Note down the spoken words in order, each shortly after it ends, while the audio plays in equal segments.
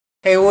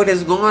Hey, what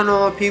is going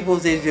on,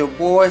 peoples? It's your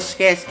boy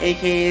Sketch,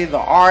 aka the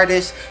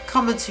artist,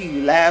 coming to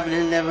you live and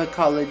in living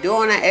color,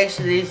 doing an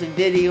explanation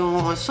video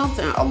on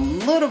something a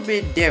little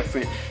bit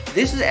different.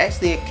 This is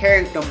actually a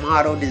character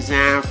model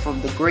design from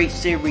the great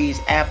series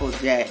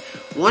Applejack.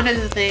 One of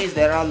the things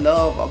that I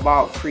love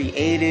about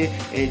creating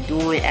and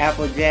doing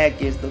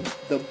Applejack is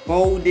the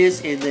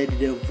boldness and the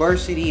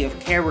diversity of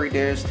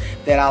characters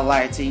that I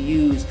like to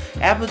use.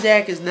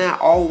 Applejack is not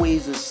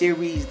always a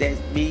series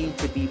that's meant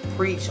to be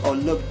preached or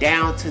looked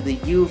down to the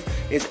youth.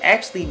 It's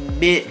actually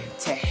meant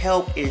to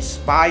help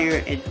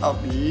inspire and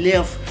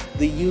uplift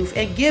the youth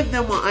and give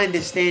them an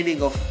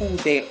understanding of who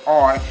they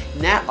are.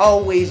 Not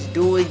always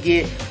doing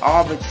it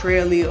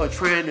arbitrarily or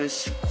trying to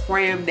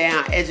cram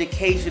down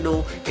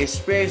educational and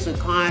spiritual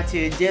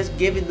content, just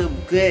giving them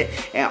good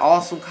and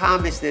awesome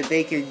comments that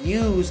they can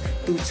use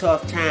through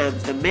tough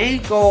times. The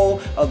main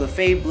goal of the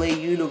Fate Blade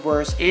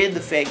universe and the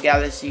Fate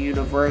Galaxy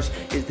universe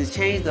is to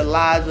change the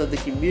lives of the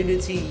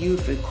community,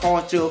 youth, and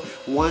culture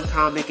one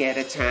comic at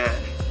a time.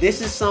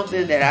 This is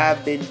something that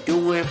I've been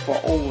doing for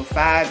over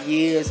 5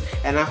 years,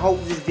 and I hope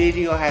this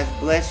video has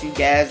blessed you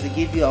guys to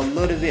give you a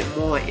little bit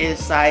more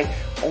insight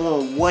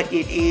on what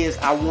it is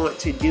I want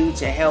to do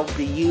to help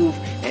the youth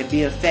and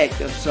be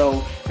effective.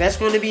 So that's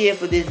going to be it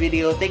for this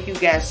video. Thank you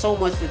guys so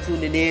much for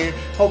tuning in.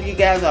 Hope you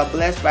guys are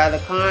blessed by the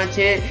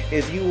content.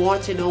 If you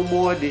want to know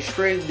more,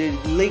 the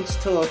links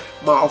to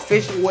my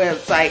official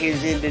website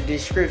is in the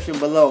description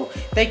below.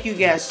 Thank you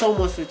guys so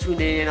much for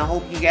tuning in. I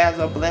hope you guys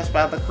are blessed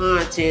by the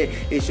content.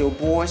 It's your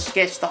boy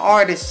Sketch the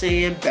Artist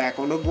saying, back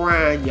on the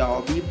grind,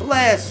 y'all. Be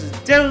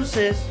blessed.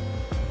 Deuces.